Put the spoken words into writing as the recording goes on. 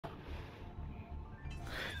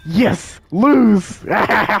Yes! Lose!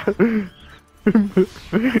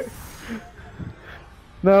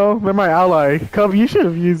 No, they're my ally. Cub, you should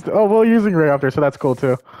have used... Oh, well, using Ray after, so that's cool,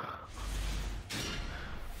 too.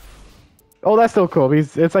 Oh, that's still cool.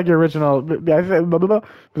 It's like your original... Yeah, I think, because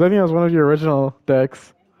I think that was one of your original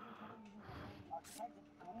decks.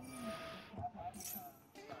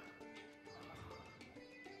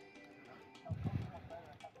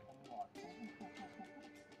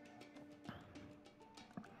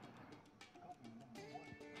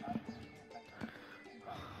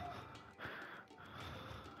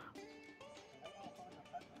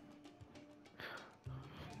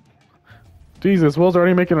 Jesus, Will's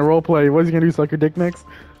already making a role play. What is he gonna do, suck your dick next?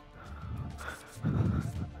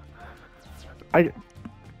 I...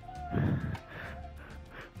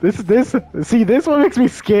 See, this one makes me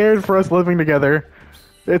scared for us living together.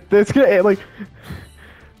 Like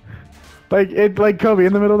Kobe,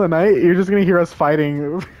 in the middle of the night, you're just gonna hear us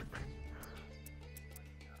fighting.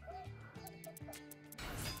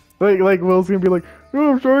 like Will's gonna be like,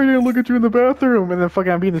 "Oh, I'm sorry I didn't look at you in the bathroom," and then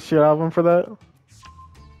fucking I'm beating the shit out of him for that.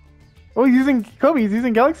 Oh, he's using Kobe. He's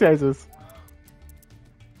using Galaxy Isis.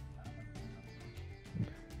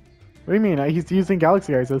 What do you mean? He's using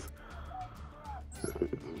Galaxy Isis.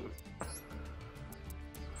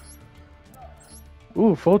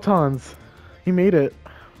 Ooh, photons. He made it.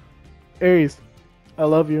 Aries, I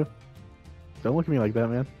love you. Don't look at me like that,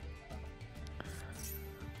 man.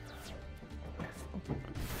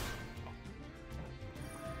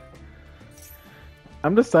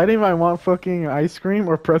 I'm deciding if I want fucking ice cream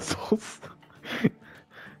or pretzels.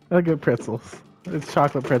 I get pretzels. It's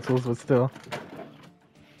chocolate pretzels, but still.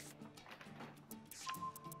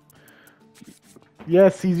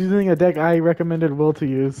 Yes, he's using a deck I recommended Will to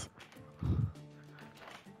use.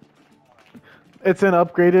 It's an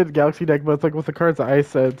upgraded Galaxy deck, but it's like with the cards I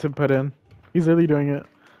said to put in. He's really doing it.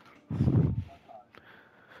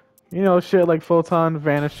 You know, shit like Photon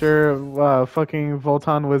Vanisher, fucking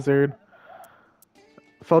Volton Wizard,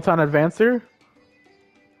 Photon Advancer,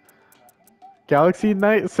 Galaxy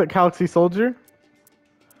Knight, Galaxy Soldier.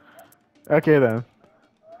 Okay then.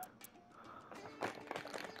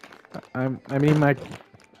 I'm eating my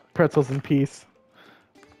pretzels in peace.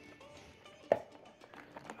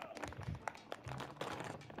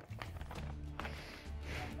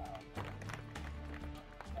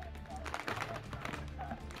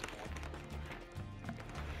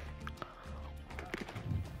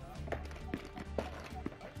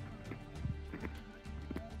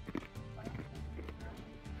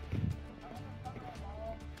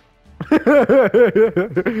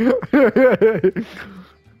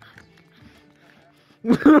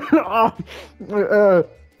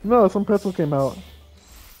 No, some pretzel came out.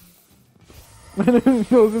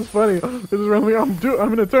 It was just funny. This is really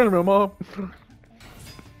I'm in a tournament, Mom.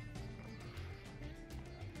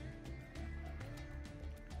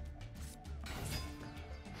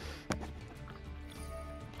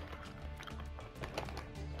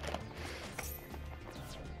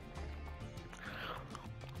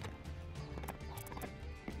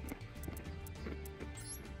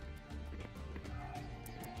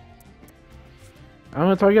 I'm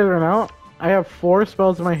gonna tell you guys right now, I have 4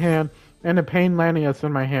 spells in my hand and a Pain Lanius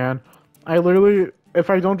in my hand. I literally, if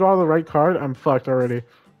I don't draw the right card, I'm fucked already.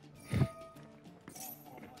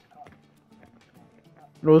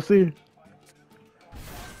 We'll see.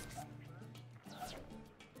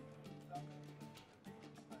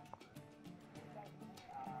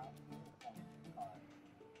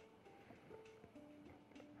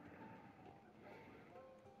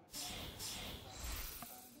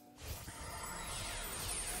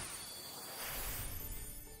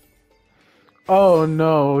 Oh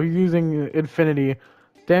no, he's using Infinity.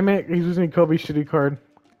 Damn it, he's using Kobe's shitty card.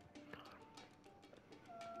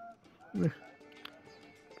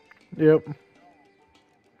 Yep.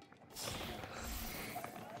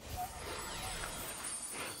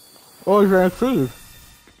 Oh, he's ran through.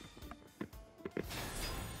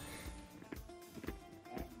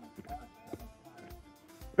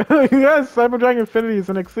 Yes, Cyber Dragon Infinity is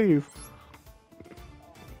an Xyz.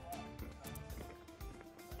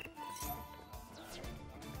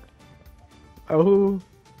 Oh.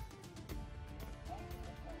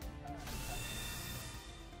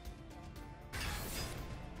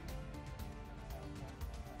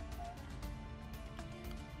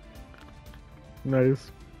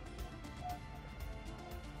 Nice.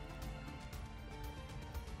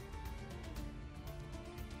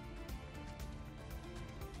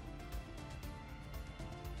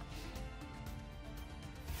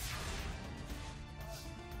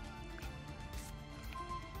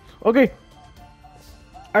 Okay.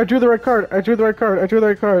 I drew the right card. I drew the right card. I drew the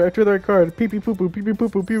right card. I drew the right card. Pee pee poo poo. Pee pee poo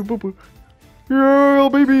poo. Pee pee poo poo. Yeah,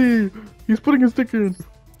 baby. He's putting his stick in.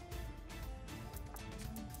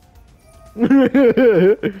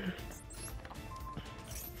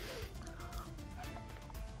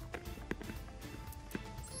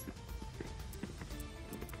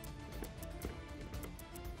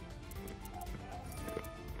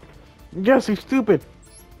 Yes, he's stupid.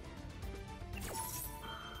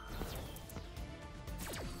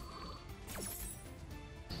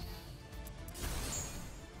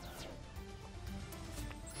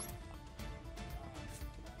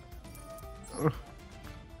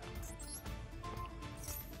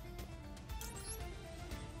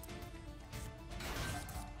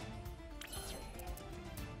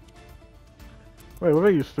 Wait, what if I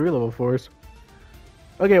use 3 level 4s?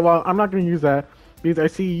 Okay, well, I'm not gonna use that because I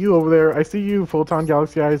see you over there. I see you, Photon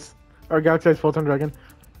Galaxy Eyes, or Galaxy Eyes Photon Dragon.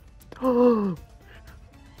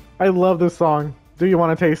 I love this song. Do you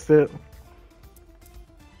want to taste it?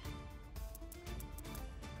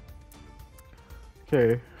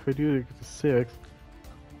 Okay, if I do the 6.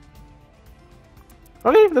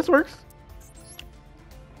 Okay, this works.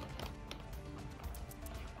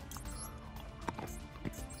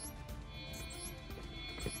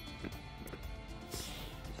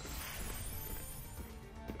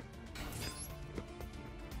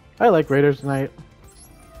 I like Raiders Night.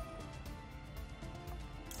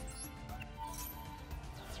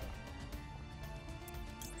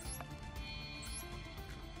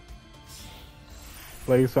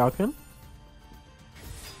 Blaze Falcon.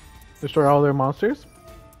 Destroy all their monsters.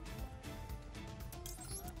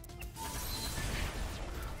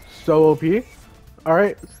 So OP.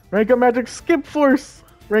 Alright, rank up magic, skip force!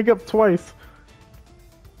 Rank up twice.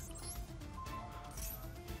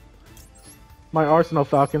 My Arsenal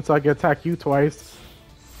Falcon, so I can attack you twice.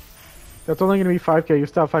 That's only gonna be 5k, you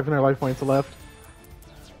still have 500 life points left.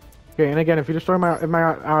 Okay, and again, if you destroy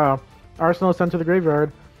my Arsenal sent to the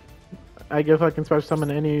graveyard, I guess I can special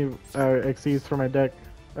summon any XCs for my deck.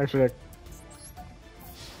 Extra deck.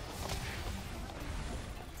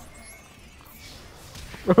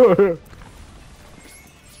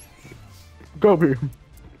 Gobi.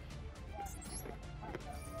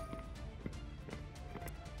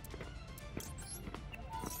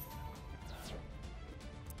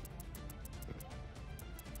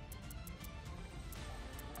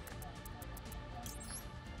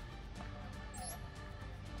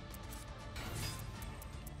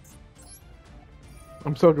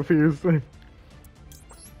 I'm so confused.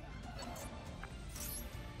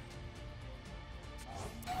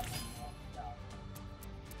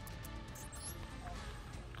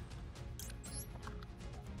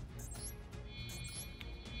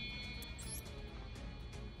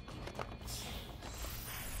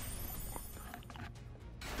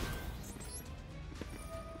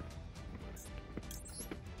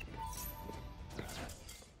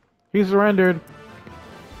 He surrendered.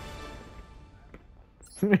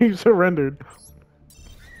 He surrendered.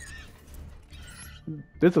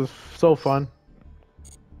 This is so fun.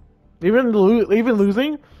 Even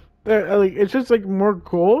losing, like it's just like more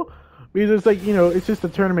cool because it's like, you know, it's just a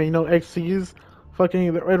tournament. You know, XCs, fucking,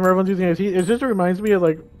 and everyone's using XCs. It just reminds me of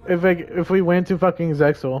like if we went to fucking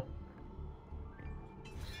Zexal.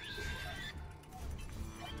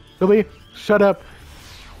 Billy, shut up.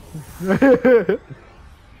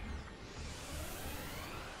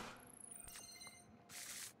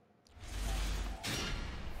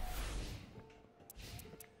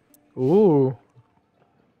 Ooh.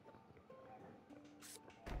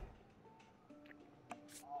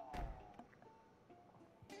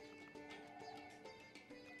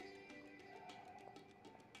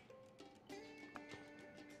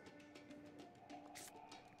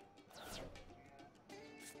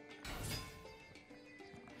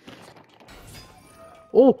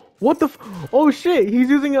 Oh, what the oh shit, he's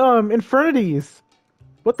using Infernities.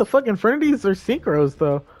 What the fuck, Infernities are synchros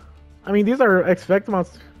though. I mean, these are expect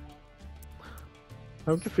monsters.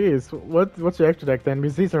 I'm confused. What's your extra deck then?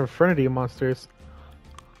 Because these are Infernity monsters.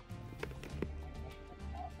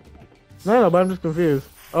 No, but I'm just confused.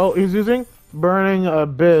 Oh, he's using Burning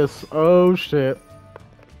Abyss. Oh shit.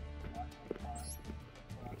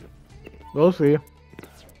 We'll see.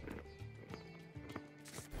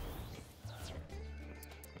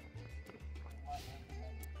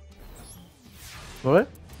 What?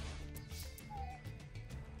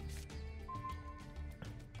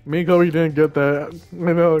 Me and Kobe didn't get that.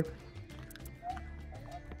 I know.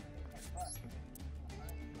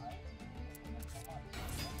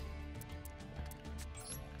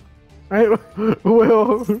 I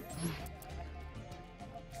well.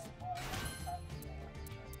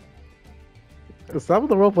 Stop with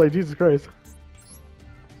the roleplay, Jesus Christ.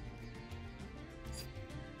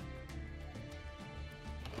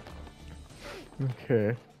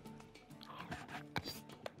 Okay.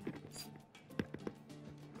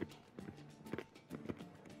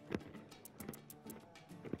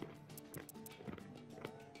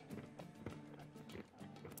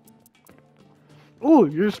 Ooh,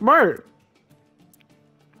 you're smart.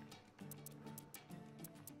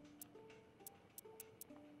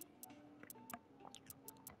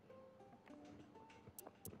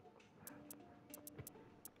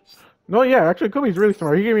 No, yeah, actually, Kobe's really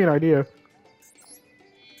smart. He gave me an idea.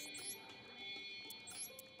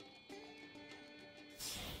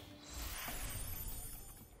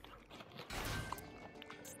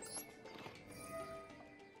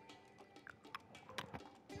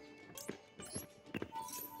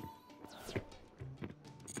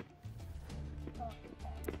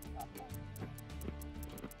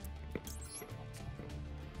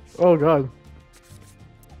 Oh, God.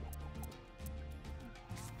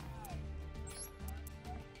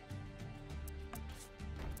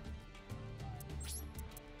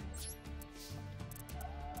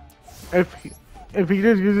 If he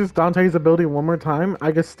just uses Dante's ability one more time,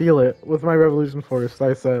 I can steal it with my Revolution Force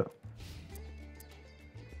I set.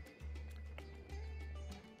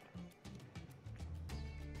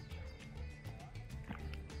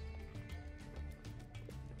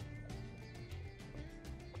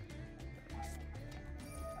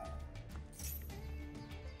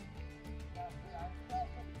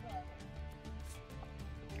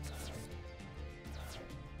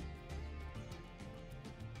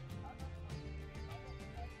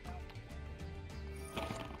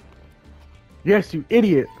 Yes, you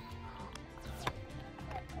idiot.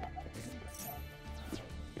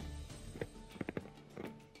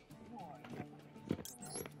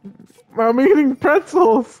 I'm eating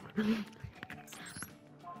pretzels.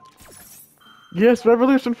 Yes,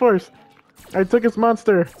 Revolution Force. I took his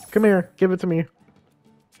monster. Come here, give it to me.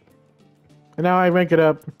 And now I rank it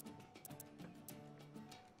up.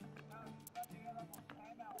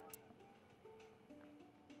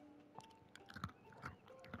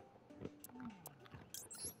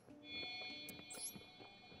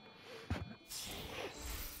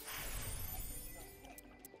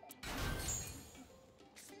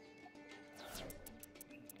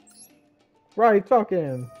 Right,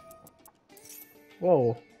 fucking.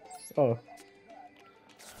 Whoa. Oh.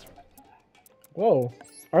 Whoa.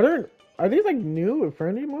 Are these like new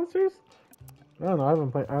Infinity monsters? I don't know,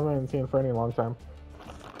 I haven't seen Infinity in a long time.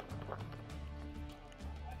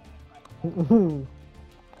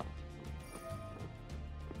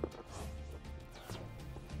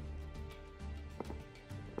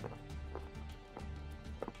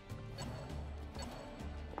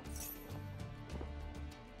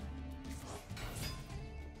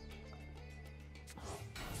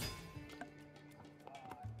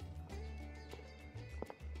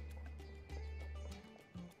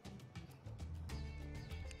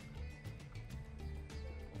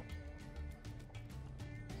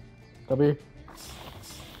 W.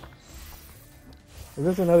 Is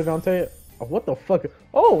this another Dante? Oh, what the fuck?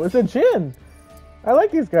 Oh, it's a Jin! I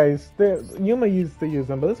like these guys. Yuma used to use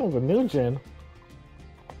them, but this one's a new Jin.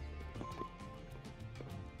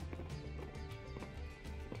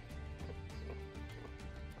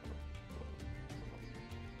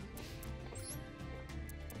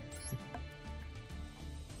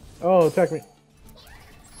 Oh, attack me.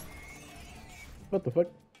 What the fuck?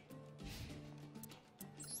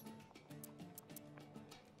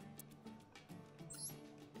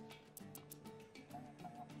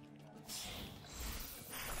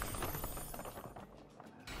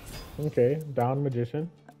 Okay, down magician.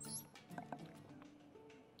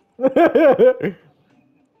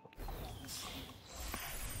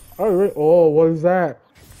 Oh, what is that?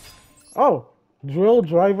 Oh, drill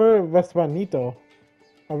driver Vespanito.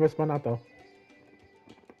 Or Vespanato.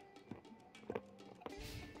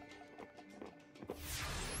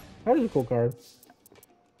 That is a cool card.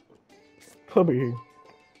 Clubby.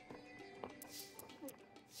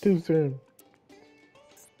 Too soon.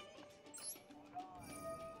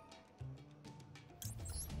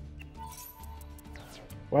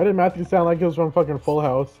 Why did Matthew sound like he was from fucking Full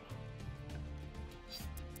House?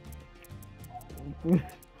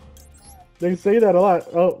 They say that a lot.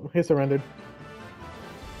 Oh, he surrendered.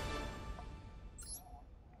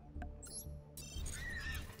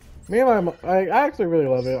 Me and my, I actually really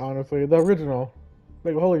love it, honestly. The original.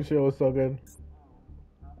 Like, holy shit, it was so good.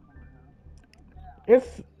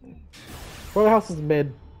 It's... Full House is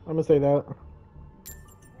mid. I'm gonna say that.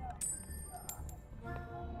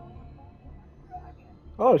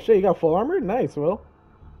 Oh shit, you got full armor? Nice, Will.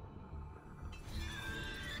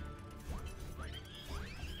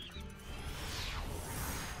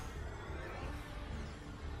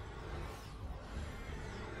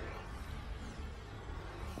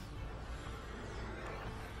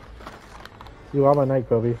 You are my night,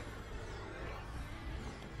 Kobe.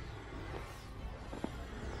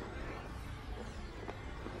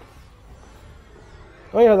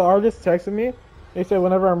 Oh yeah, the artist texted me. They said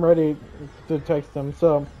whenever I'm ready to text them.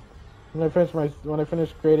 So when I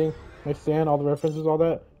finish creating my stand, all the references, all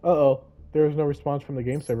that. Uh-oh, there is no response from the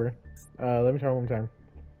game server. Let me try one more time.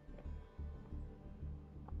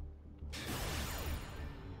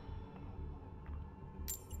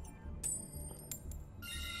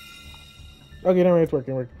 Okay, never mind, it's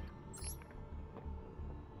working.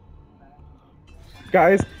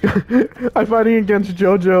 Guys, I'm fighting against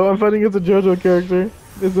JoJo. I'm fighting against a JoJo character.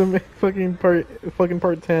 This is a fucking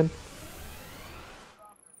part 10.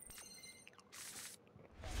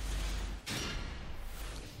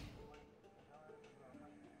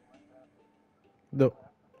 No.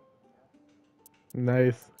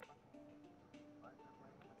 Nice.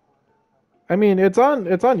 I mean, it's on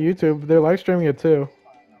YouTube. They're live streaming it too.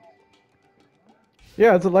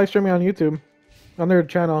 Yeah, it's a live streaming on YouTube, on their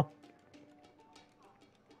channel.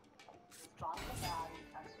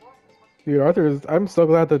 Dude, I'm so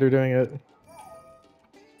glad that they're doing it.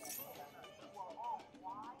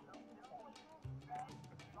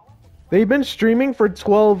 They've been streaming for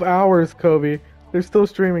 12 hours, Kobe. They're still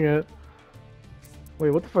streaming it.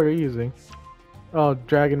 Wait, what the fuck are you using? Oh,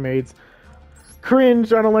 Dragon Maids.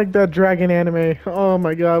 Cringe, I don't like that dragon anime. Oh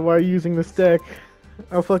my god, why are you using this deck?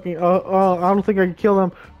 I fucking, I don't think I can kill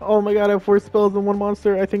them. Oh my god, I have 4 spells and 1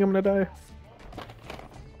 monster. I think I'm gonna die.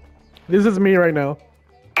 This is me right now.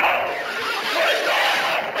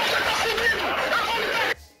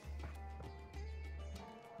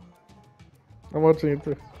 I'm watching it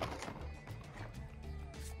too.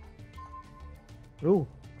 Ooh.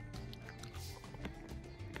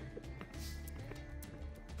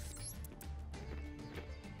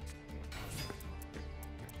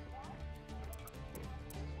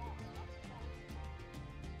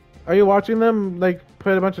 Are you watching them, like,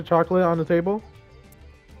 put a bunch of chocolate on the table?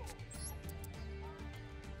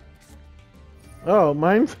 Oh,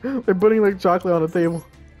 mine's... They're putting, like, chocolate on the table.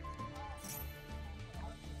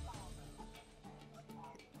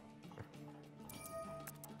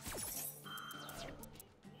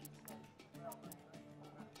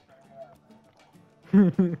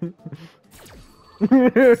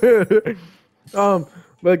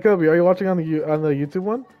 But Kobe, are you watching on the YouTube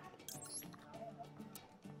one?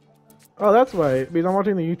 Oh, that's why. Because I'm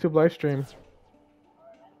watching the YouTube live stream.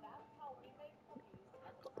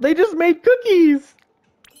 They just made cookies!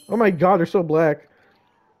 Oh my god, they're so black.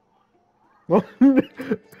 Well,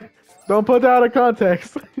 don't put that out of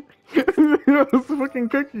context. Those fucking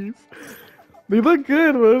cookies. They look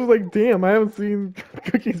good, but it's like, damn, I haven't seen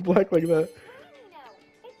cookies black like that.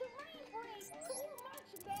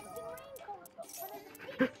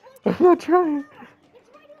 I'm not trying.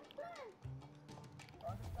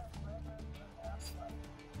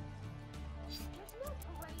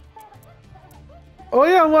 Oh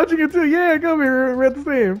yeah, I'm watching it too. Yeah, come here. We're at the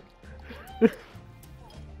same.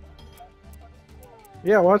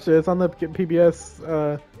 Yeah, watch it. It's on the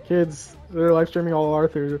PBS Kids. They're live streaming all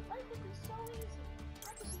Arthur.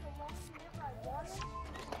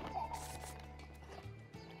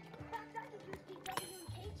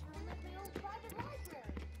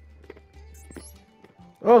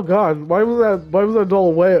 Oh god, why was that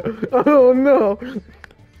doll wet? Oh no.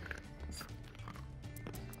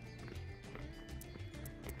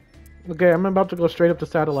 Okay, I'm about to go straight up to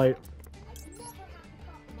satellite.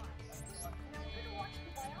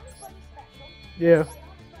 Yeah.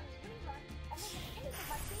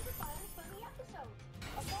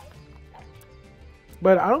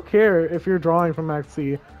 But I don't care if you're drawing from Max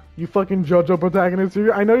C. You fucking JoJo protagonist.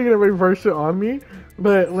 I know you're gonna reverse it on me,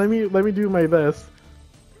 but let me do my best.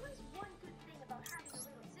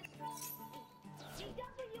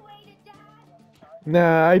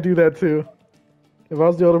 Nah, I do that too. If I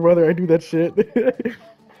was the older brother, I'd do that shit.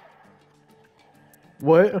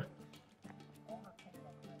 What?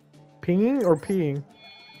 Pinging or peeing?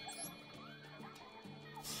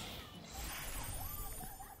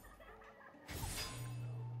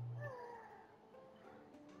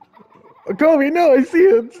 Kobe, no, I see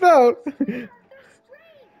it. Stop.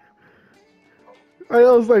 I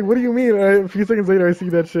was like, what do you mean? A few seconds later, I see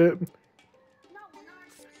that shit.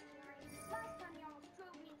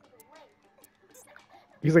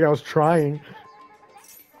 He's like, I was trying.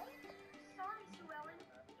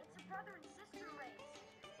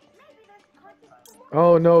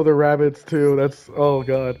 Oh no, the rabbits too. That's oh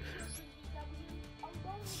god.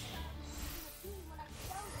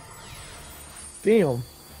 Damn.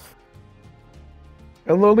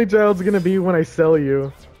 A lonely child's gonna be when I sell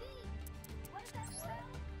you.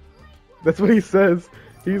 That's what he says.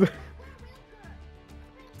 He's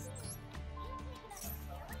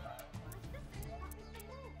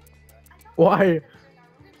why?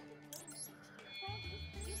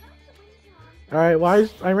 Alright, why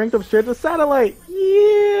I ranked up straight to satellite?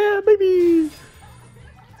 Yeah, baby.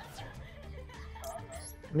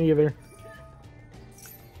 Neither.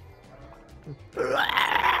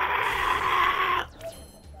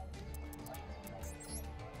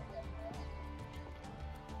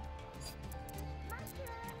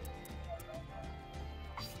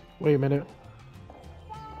 Wait a minute.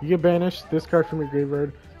 You get banished this card from your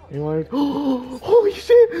graveyard. And you're like, oh, holy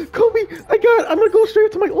shit, Kobe! I'm gonna go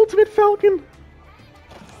straight to my ultimate Falcon.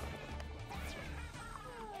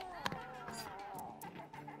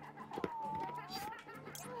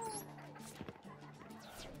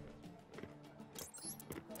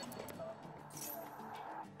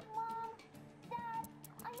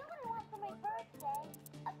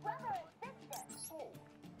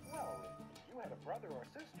 Brother or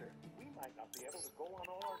sister, we might not be able to go on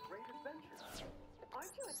all our great adventures.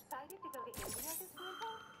 Aren't you excited to go to India this winter?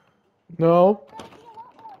 No.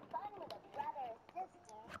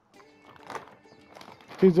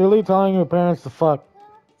 She's really telling her parents to fuck.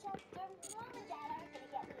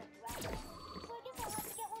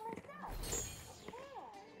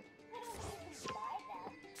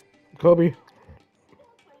 Kobe.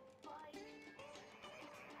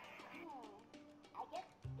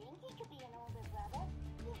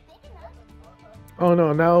 Oh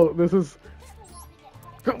no, now this is...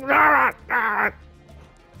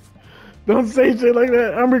 Don't say shit like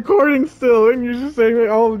that. I'm recording still and you're just saying like,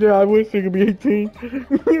 oh yeah, I wish you could be 18.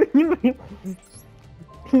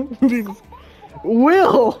 Jesus.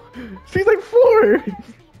 Will! She's like 4!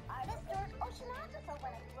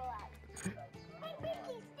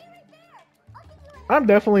 I'm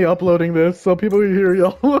definitely uploading this so people can hear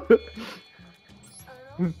y'all.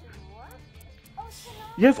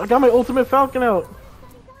 Yes, I got my ultimate Falcon out.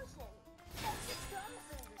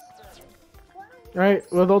 Alright,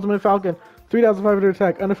 with ultimate Falcon, 3,500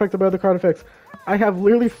 attack, unaffected by other card effects. I have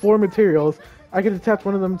literally 4 materials. I can attach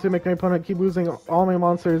one of them to make my opponent keep losing all my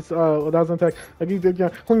monsters without attack. I can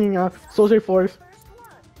do Soul Shape Force.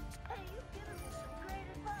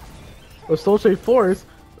 With Soul Shape Force,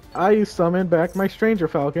 I summon back my Stranger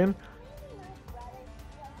Falcon.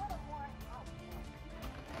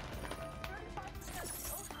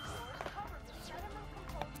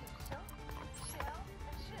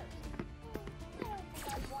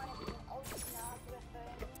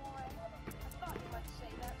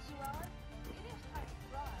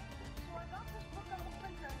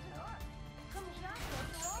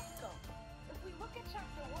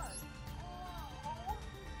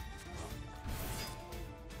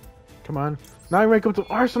 Come on. Now I rank up to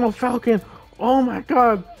Arsenal Falcon. Oh my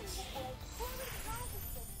god.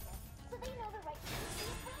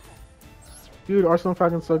 Dude, Arsenal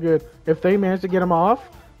Falcon's so good. If they manage to get him off,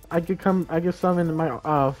 I could summon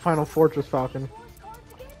my Final Fortress Falcon.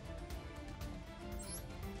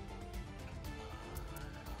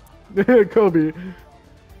 Kobe.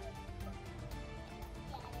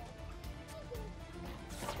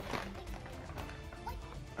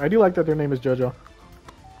 I do like that their name is JoJo.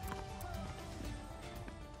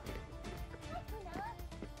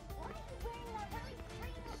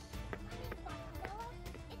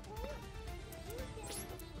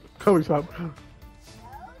 Kobe, stop.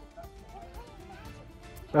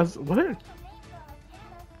 That's what?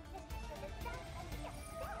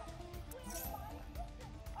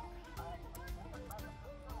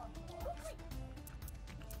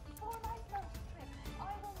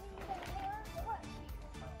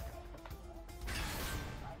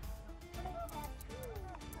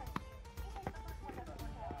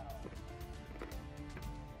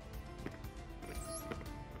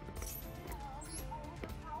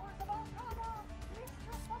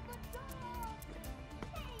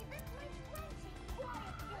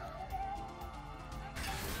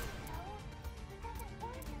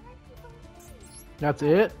 That's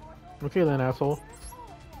it? Okay then, asshole.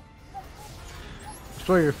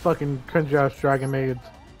 Destroy your fucking cringe ass dragon maids.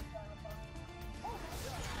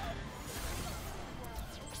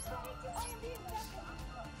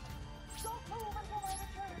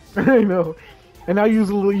 I know. And now you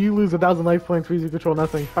lose 1,000 life points because you control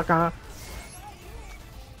nothing. Fuck off.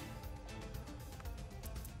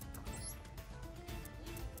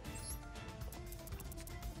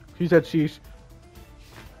 She said sheesh.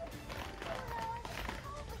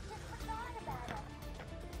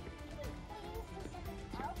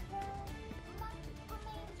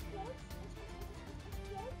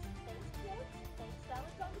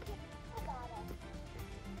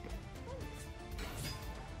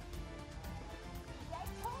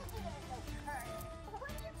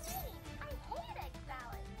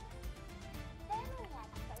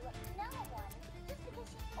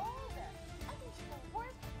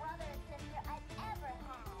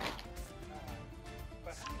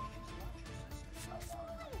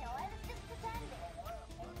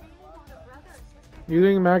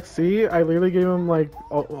 Using Max C, I literally gave him like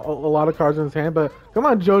a lot of cards in his hand, but come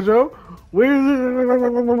on, Jojo. Where is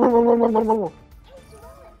it?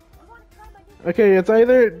 Okay, it's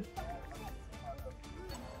either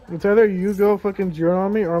you go fucking Jiren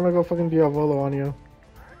on me or I'm gonna go fucking Diavolo on you.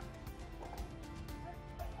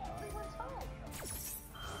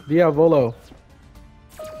 Diavolo.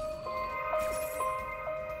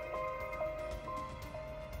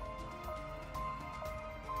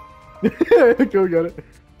 Go get it.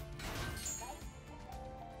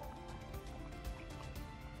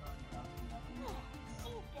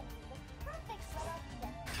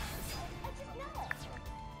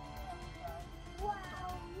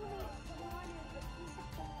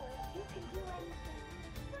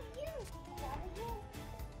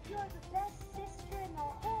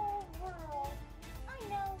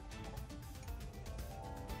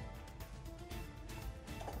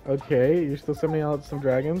 Okay, you're still sending out some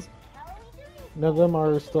dragons. None of them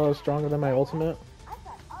are still stronger than my ultimate.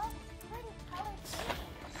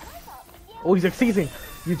 Oh, he's exceeding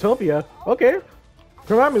Utopia. Okay,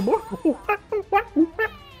 come at me, boy.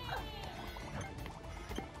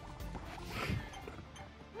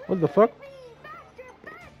 What the fuck?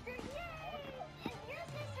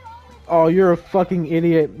 Oh, you're a fucking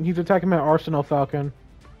idiot. He's attacking my Arsenal Falcon.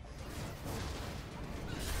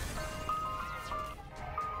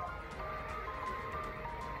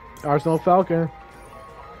 Arsenal Falcon.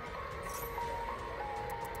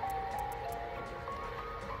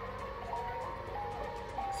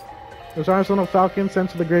 There's Arsenal Falcon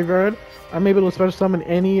sent to the graveyard. I'm able to special summon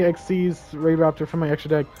any Xyz Raid Raptor from my extra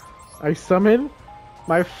deck. I summon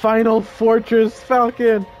my final Fortress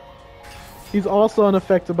Falcon. He's also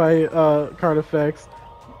unaffected by card effects.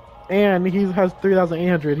 And he has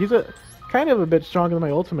 3,800. He's kind of a bit stronger than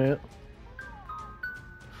my ultimate.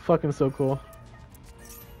 Fucking so cool.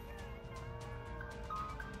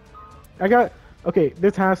 Okay,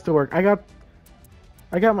 this has to work. I got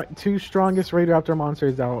my two strongest Raid Raptor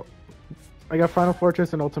monsters out. I got Final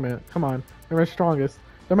Fortress and Ultimate. Come on, they're my strongest.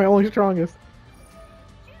 They're my only strongest.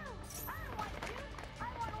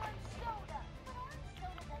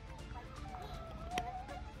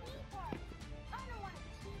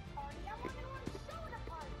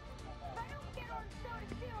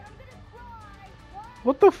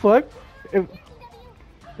 What the fuck? If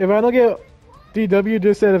I don't get DW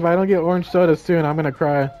just said if I don't get orange soda soon, I'm gonna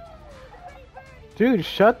cry. Dude,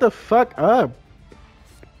 shut the fuck up.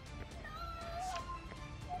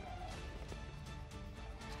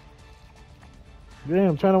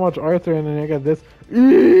 Damn, I'm trying to watch Arthur and then I got this.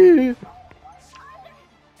 Listen.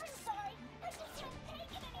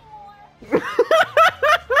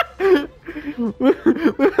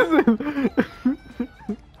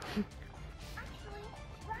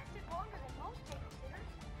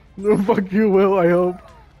 No, fuck you, Will, I hope.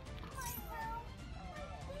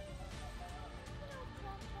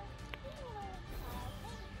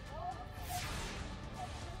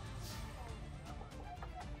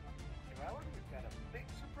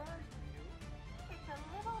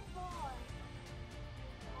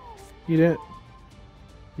 You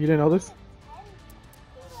didn't know this?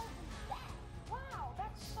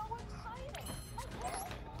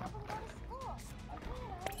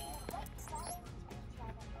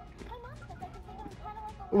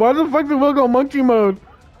 Why the fuck did Will go monkey mode?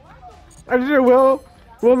 I just hear Will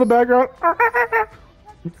in the background.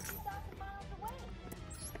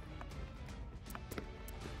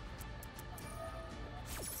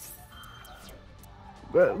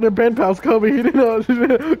 Their pen pal's coming. He didn't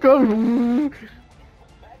know. Come.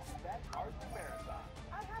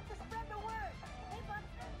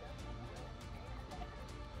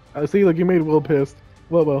 I see. Look, you made Will pissed.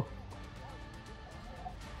 Well.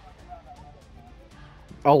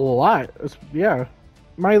 A lot. Yeah.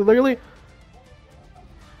 My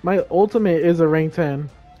ultimate is a rank 10.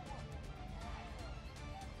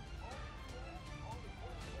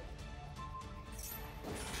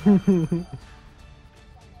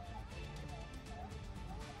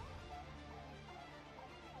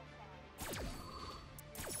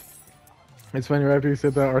 It's funny right after you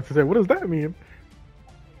said that, Arthur said, "What does that mean?"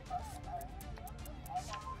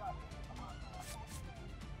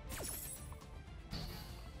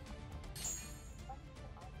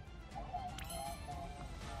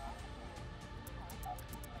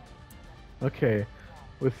 Okay,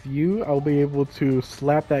 with you, I'll be able to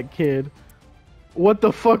slap that kid. What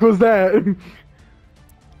the fuck was that?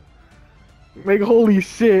 Like, holy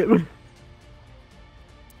shit.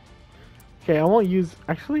 Okay, I won't use,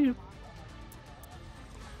 actually.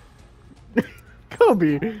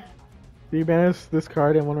 Kobe. Do you banish this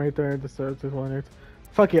card and one right there? This one right.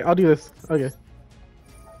 Fuck it, I'll do this. Okay.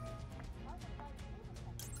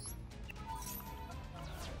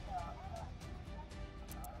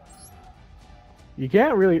 You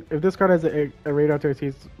can't really. If this card has a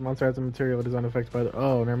radioactive monster has a material, it is unaffected by the.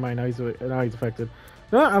 Oh, never mind. Now he's affected.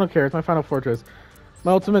 No, I don't care. It's my final fortress.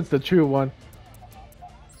 My ultimate's the true one.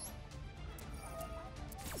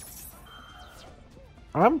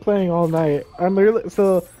 I'm playing all night. I'm literally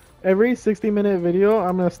so every 60-minute video,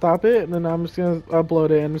 I'm gonna stop it and then I'm just gonna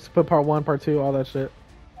upload it and just put part 1, part 2, all that shit.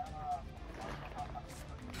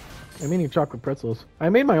 I'm eating chocolate pretzels. I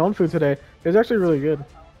made my own food today. It's actually really good.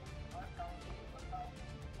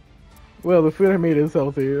 Well, the food I made is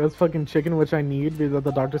healthy. That's fucking chicken, which I need because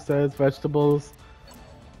the doctor says vegetables.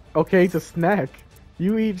 Okay, it's a snack.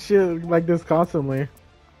 You eat shit like this constantly.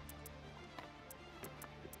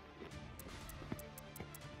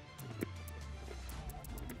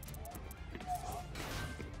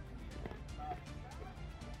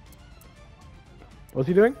 What's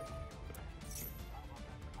he doing?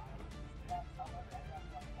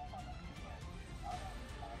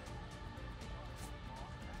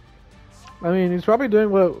 I mean, he's probably doing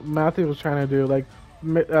what Matthew was trying to do, like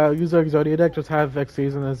use the Exodia deck, just have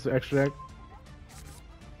Xyz in his extra deck.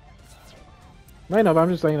 I know, but I'm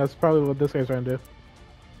just saying that's probably what this guy's trying to do.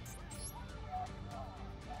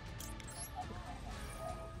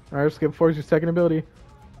 Alright, skip force your second ability.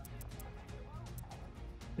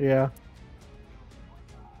 Yeah.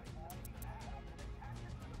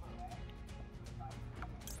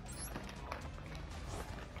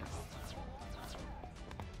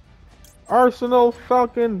 Arsenal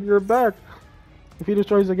Falcon, you're back. If he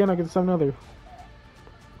destroys again, I get some other.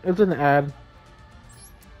 It's an ad.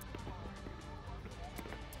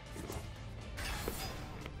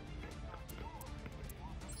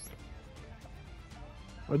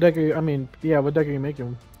 What deck are you, I mean, yeah, what deck are you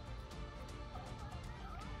making?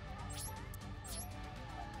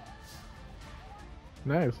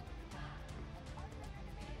 Nice.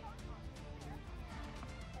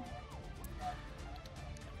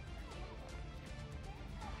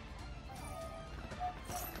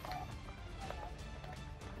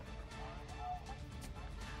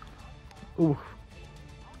 Ooh.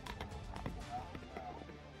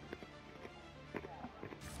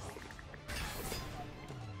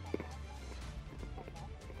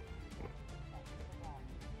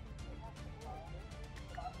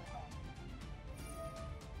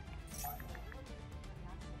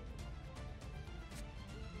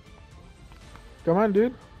 Come on,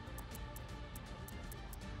 dude.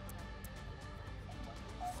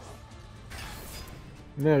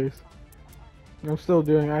 Nice. I'm still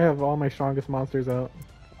doing. I have all my strongest monsters out.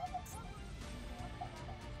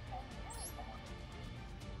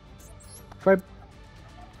 If I...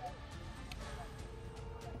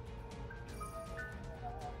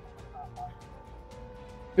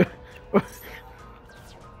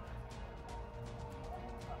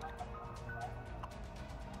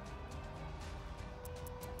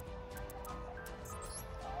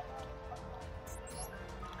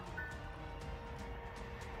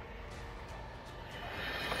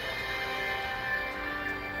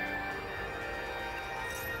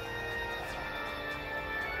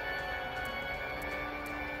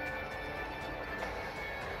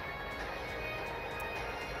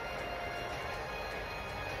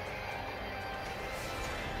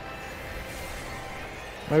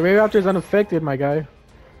 My Raptor is unaffected, my guy.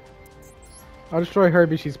 I'll destroy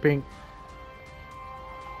Herbie, she's pink.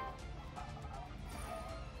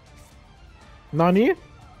 Nani?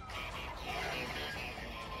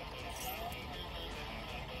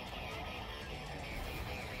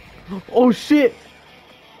 Oh shit!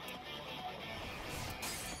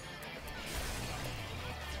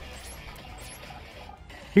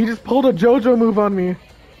 He just pulled a JoJo move on me.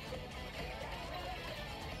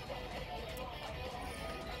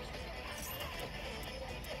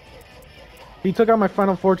 He took out my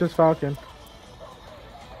Final Fortress Falcon.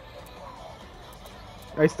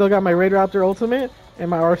 I still got my Raid Raptor ultimate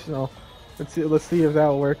and my Arsenal. Let's see if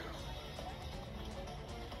that'll work.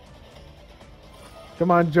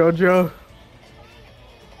 Come on, JoJo.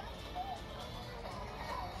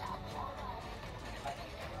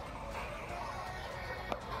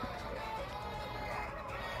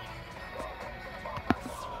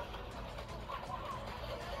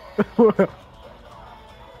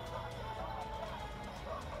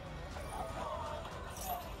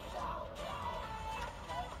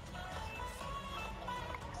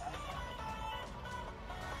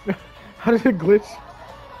 How did it glitch?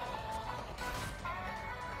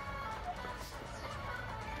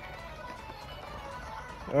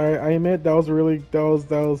 Alright, I admit that was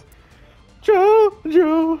JoJo.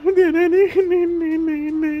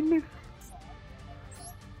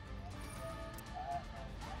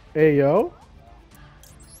 Hey yo.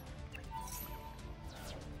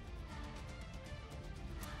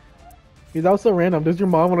 He's also random. Does your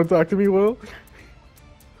mom want to talk to me, Will?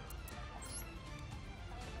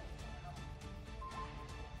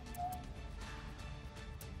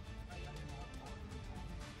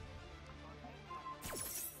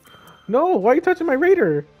 No, why are you touching my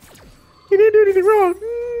raider? You didn't do anything wrong.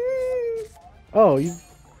 Oh, you.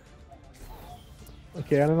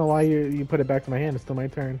 Okay, I don't know why you put it back to my hand. It's still my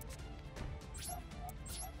turn.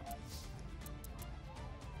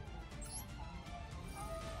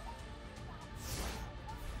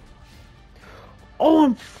 Oh,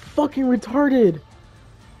 I'm fucking retarded.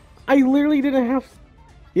 I literally didn't have.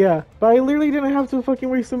 Yeah, but I literally didn't have to fucking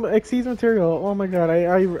waste some Xyz material. Oh my god,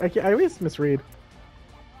 I misread.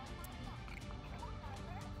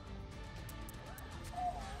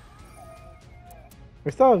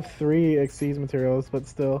 We still have 3 Xyz materials, but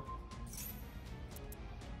still.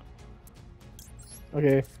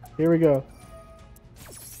 Okay, here we go.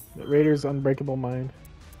 Raider's Unbreakable Mind.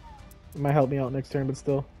 It might help me out next turn, but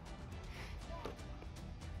still.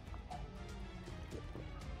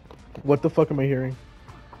 What the fuck am I hearing?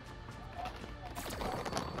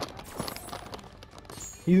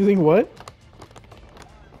 He's using what?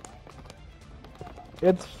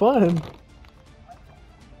 It's fun.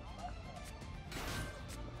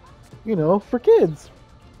 You know, for kids.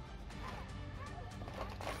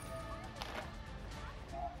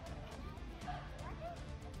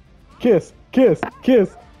 Kiss, kiss,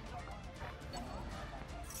 kiss.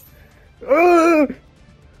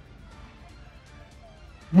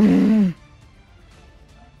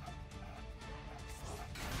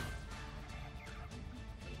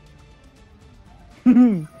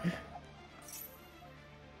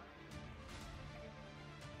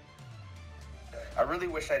 I really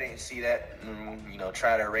wish I didn't see that. You know,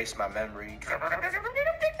 try to erase my memory. All right.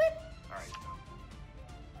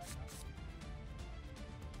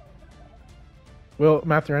 Well,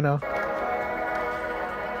 I'm after right now.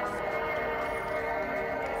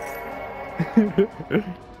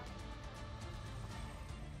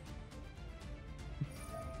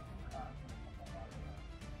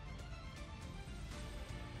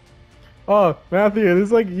 Oh, Matthew, this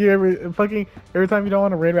is like you every time you don't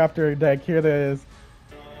want a Raid Raptor deck, here that is.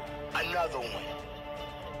 Another one.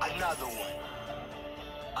 Another one.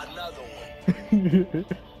 Another one.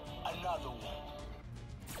 Another one.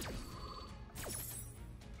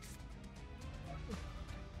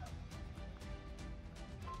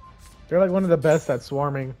 They're like one of the best at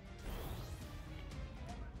swarming.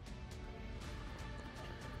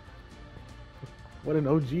 What an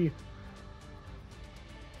OG.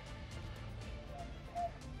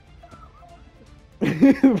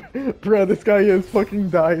 Bro, this guy is fucking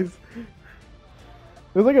dies.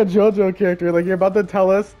 There's like a JoJo character, like you're about to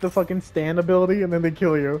tell us the fucking stand ability and then they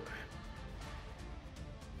kill you.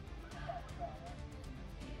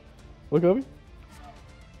 Look at me.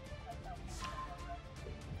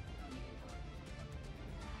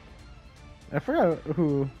 I forgot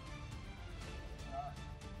who.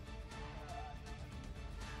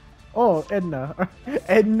 Oh, Edna.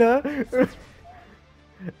 Edna?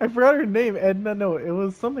 I forgot her name. Edna? No, it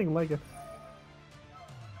was something like it.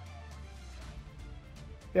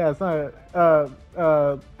 Yeah, it's not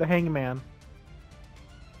the Hangman.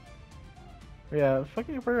 Yeah,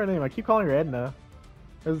 fucking forgot her name. I keep calling her Edna.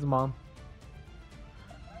 This is mom.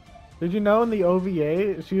 Did you know in the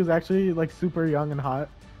OVA she was actually like super young and hot?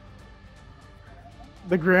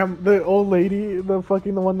 The old lady, the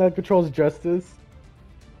one that controls justice.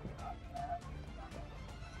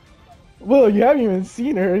 Well, you haven't even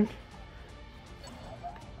seen her.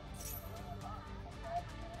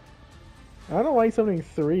 I don't know why he's summoning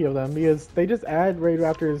 3 of them, because they just add Raid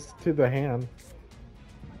Raptors to the hand.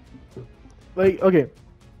 Like, okay.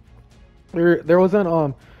 There was an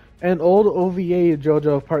old OVA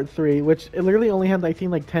JoJo Part 3, which it literally only had I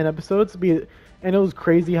think like 10 episodes, and it was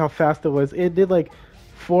crazy how fast it was. It did like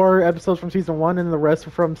 4 episodes from season 1 and the rest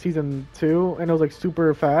from season 2, and it was like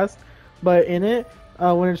super fast. But in it,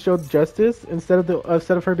 when it showed Justice, instead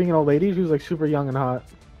of her being an old lady, she was like super young and hot.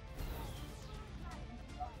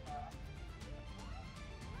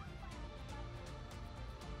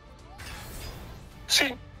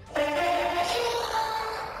 See.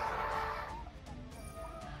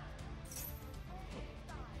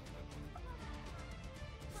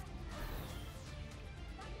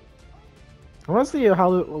 I want to see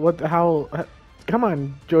how. Come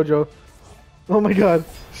on, JoJo. Oh my God!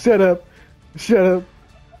 Shut up! Shut up!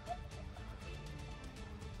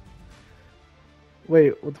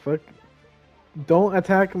 Wait, what the fuck? Don't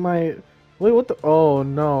attack my. Wait, what the? Oh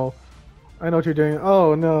no! I know what you're doing.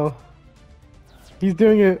 Oh no! He's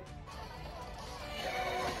doing it.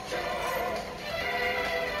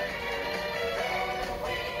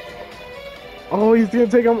 Oh, he's gonna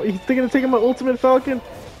take him. He's gonna take him my ultimate falcon.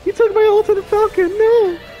 He took my ultimate falcon.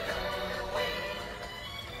 No.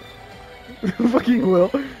 Fucking will.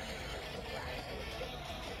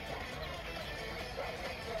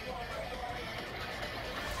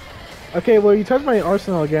 Okay, well you touched my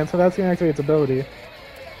arsenal again, so that's gonna activate its ability.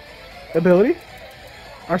 Ability?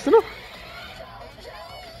 Arsenal?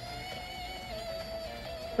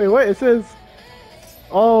 Wait, what? It says.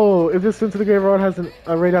 Oh, if this Into the Graveyard has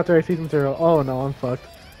a raid after I seize material. Oh no, I'm fucked.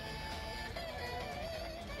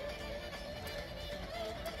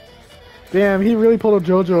 Damn, he really pulled a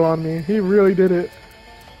JoJo on me. He really did it.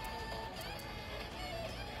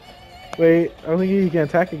 Wait, I don't think he can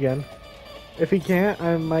attack again. If he can't,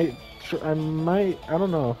 I might, I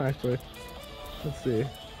don't know, actually. Let's see.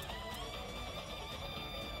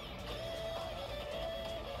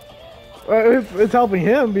 It's helping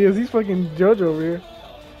him because he's fucking JoJo over here.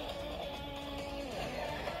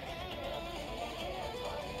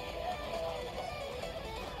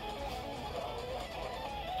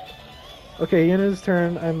 Okay, in his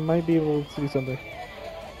turn, I might be able to do something.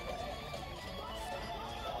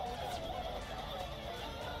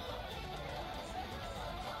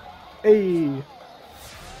 Hey!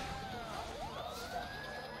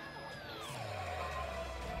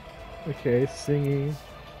 Okay, singing.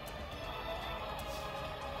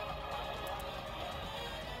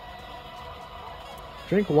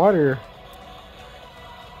 Drink water.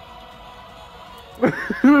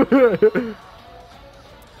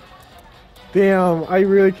 Damn, I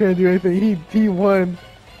really can't do anything. He won.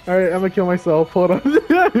 Alright, I'm gonna kill myself. Hold on.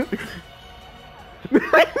 I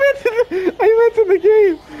meant in the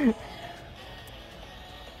game.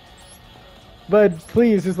 But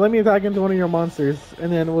please, just let me attack into one of your monsters,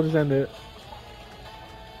 and then we'll just end it.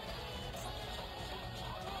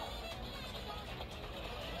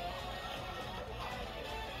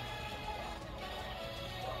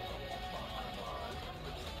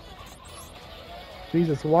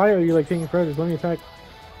 Jesus, why are you like taking predators? Let me attack.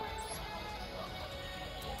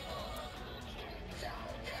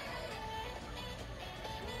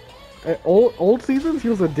 Old seasons, he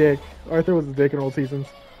was a dick. Arthur was a dick in old seasons.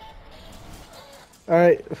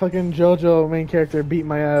 Alright, fucking JoJo main character beat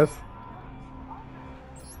my ass.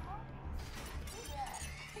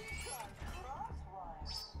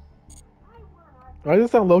 I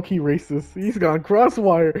just sound low-key racist. He's gone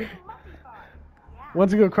crosswire.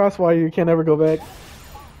 Once you go crosswire, you can't ever go back.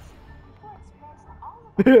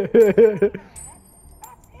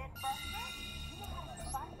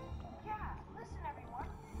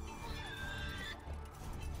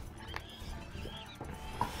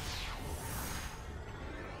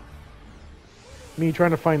 Me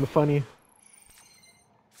trying to find the funny.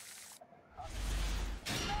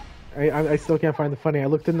 I still can't find the funny. I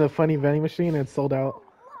looked in the funny vending machine and it's sold out.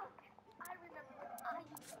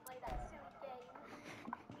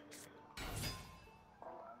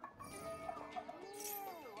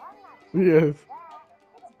 Yes.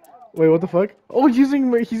 Wait, what the fuck? Oh, he's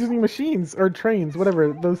using machines or trains,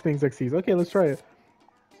 whatever those things XCs. Okay, let's try it.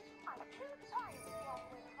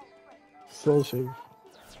 Soul Shave.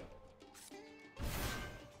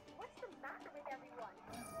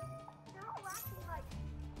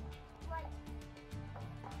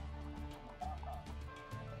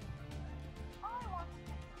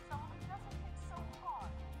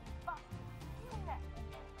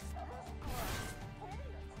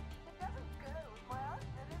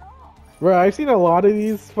 Bro, I've seen a lot of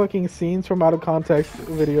these fucking scenes from out of context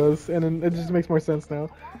videos, and it just makes more sense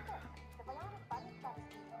now.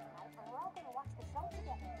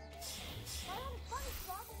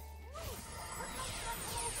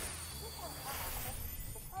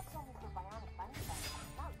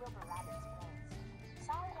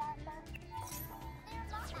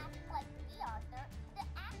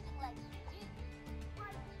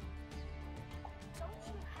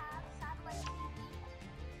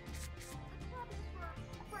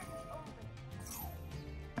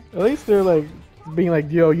 At least they're like being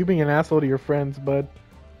like, yo, you being an asshole to your friends, bud.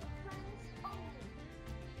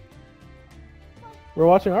 We're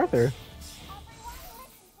watching Arthur.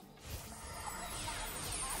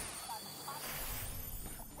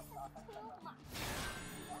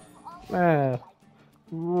 Ah,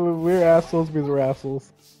 we're assholes because we're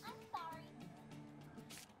assholes.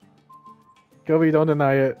 Kobe, don't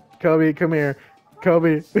deny it. Kobe, come here.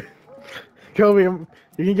 Kobe. Kobe, you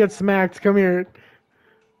can get smacked. Come here.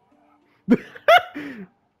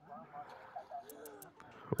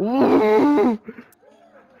 You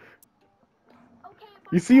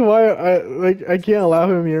see why I can't allow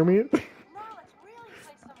him near me?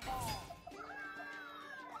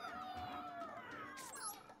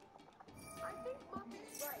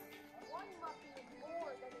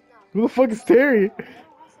 Who the fuck is Terry?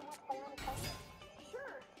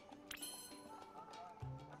 Sure.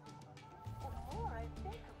 The more I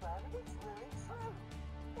think about it, it's really true.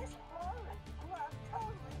 This orange glove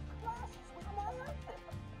totally clashes with my outfit.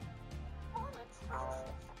 I'm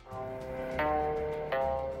atrocious.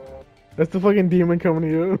 That's the fucking demon coming to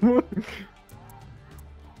you.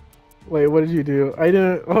 Wait, what did you do? I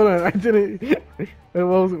didn't. Hold on, I didn't. What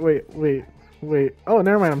was? Wait. Oh,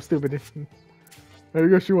 never mind. I'm stupid. There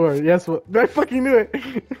you go. You are. Yes. What? I fucking knew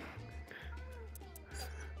it.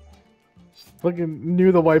 Fucking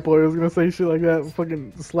knew the white boy was gonna say shit like that.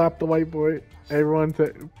 Fucking slap the white boy. Everyone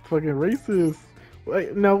fucking racist.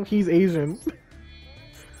 Wait, no, he's Asian.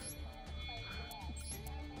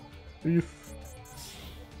 He's...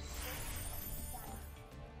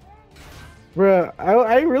 Bruh,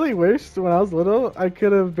 I really wished when I was little I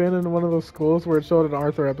could have been in one of those schools where it showed an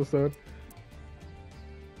Arthur episode.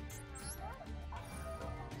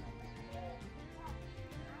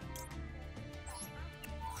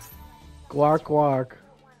 Guac.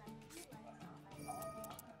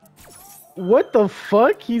 What the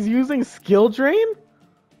fuck? He's using skill drain?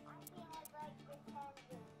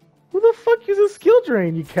 Who the fuck uses skill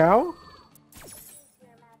drain, you cow?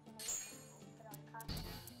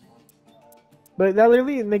 But that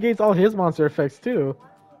literally negates all his monster effects too.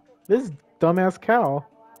 This dumbass cow.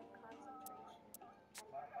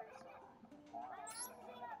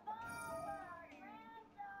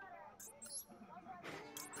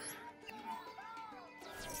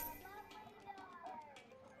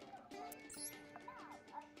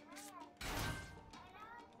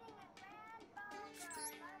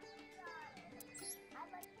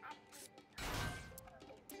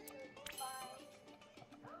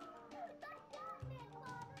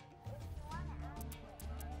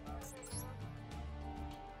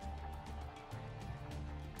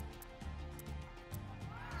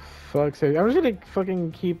 Fuck's sake. I'm just gonna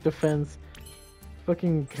fucking keep defense.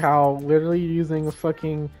 Fucking cow. Literally using a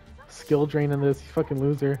fucking skill drain in this. You fucking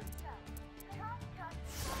loser.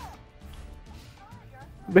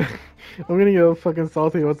 I'm gonna go fucking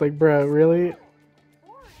salty. It's like, bruh, really?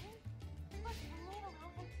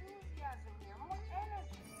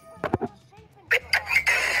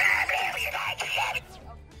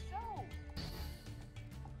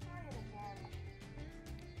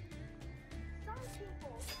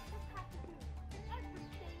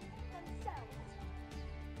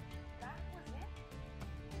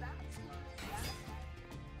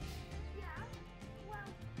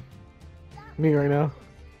 Me right now.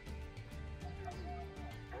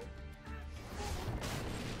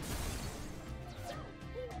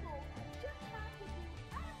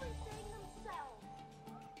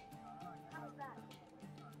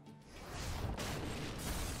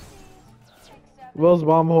 Will's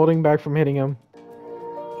bomb holding back from hitting him.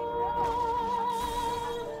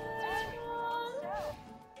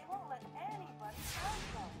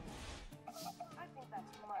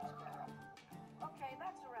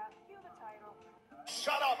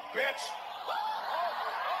 Shut up, bitch!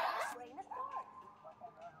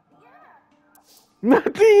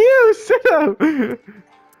 Not to you! Shut up!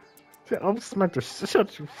 I'm smack the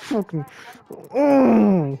shut you fucking.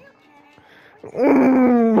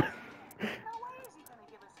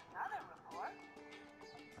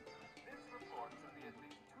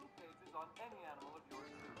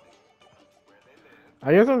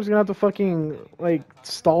 I guess I'm just gonna have to fucking, like,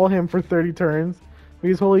 stall him for 30 turns.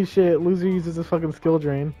 Because holy shit, loser uses his fucking skill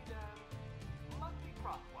drain.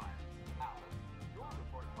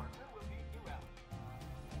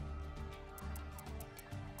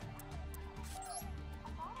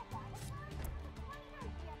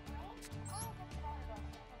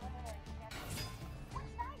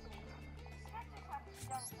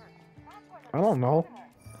 I don't know.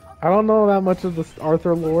 I don't know that much of the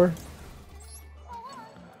Arthur lore.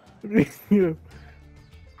 Yeah.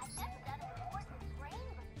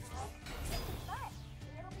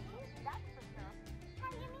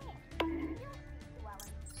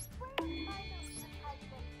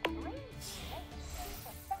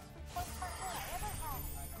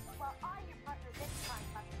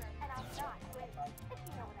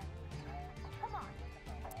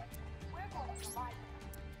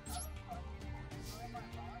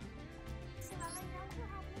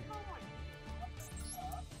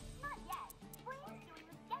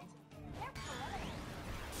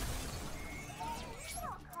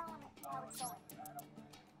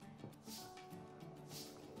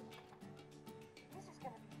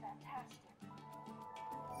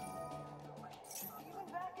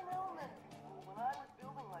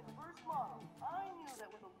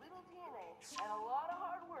 And a lot of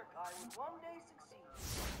hard work, I would one day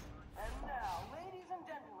succeed. And now, ladies and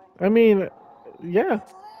gentlemen, I mean, yeah.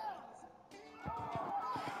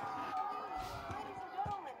 ladies and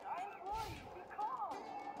gentlemen, I implore you, be calm.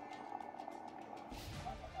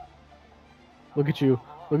 Look at you.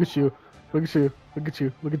 Look at you. Look at you. Look at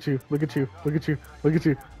you. Look at you. Look at you. Look at you. Look at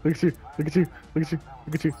you. Look at you. Look at you. Look at you.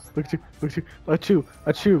 Look at you. Look at you. Look at you. Achoo.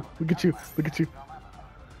 Achoo. Look at you. Look at you.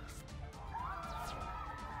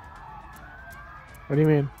 What do you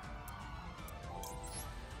mean?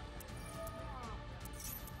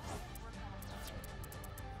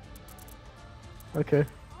 Okay. Great,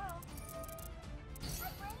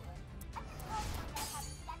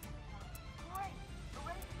 we're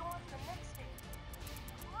ready to go on to the next stage.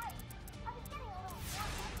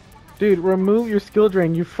 Dude, remove your skill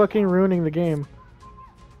drain. You fucking ruining the game.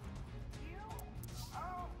 You?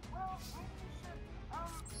 Well, maybe you should,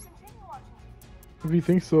 continue watching TV. If you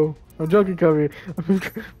think so. I'm joking, Covey.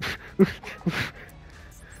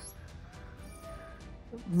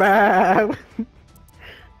 Bad. This is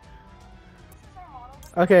our model.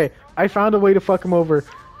 Okay, I found a way to fuck him over.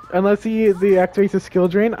 Unless he activates his skill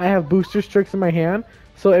drain, I have booster tricks in my hand,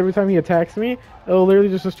 so every time he attacks me, it'll literally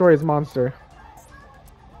just destroy his monster.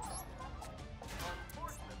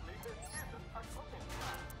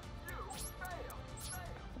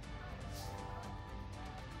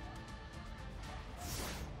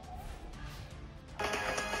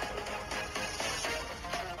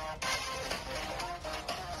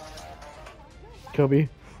 Kobe.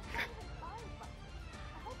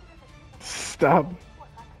 Stop.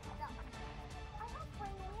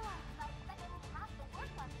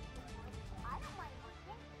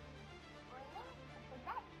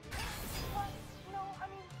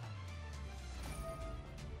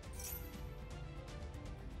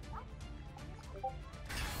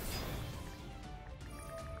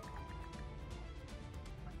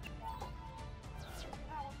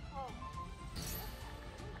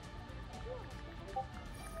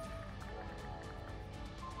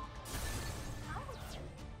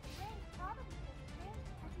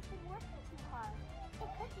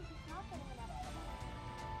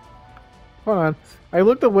 Hold on. I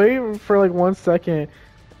looked away for like 1 second,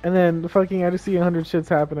 and then fucking I just see 100 shits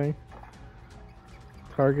happening.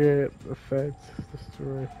 Target, effect,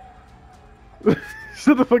 destroy.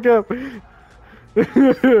 Shut the fuck up.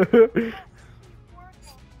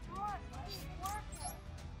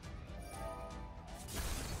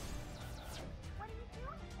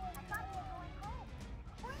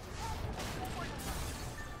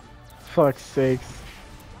 Fuck's sakes.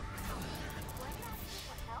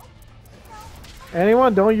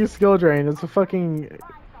 Anyone, don't use skill drain. It's a fucking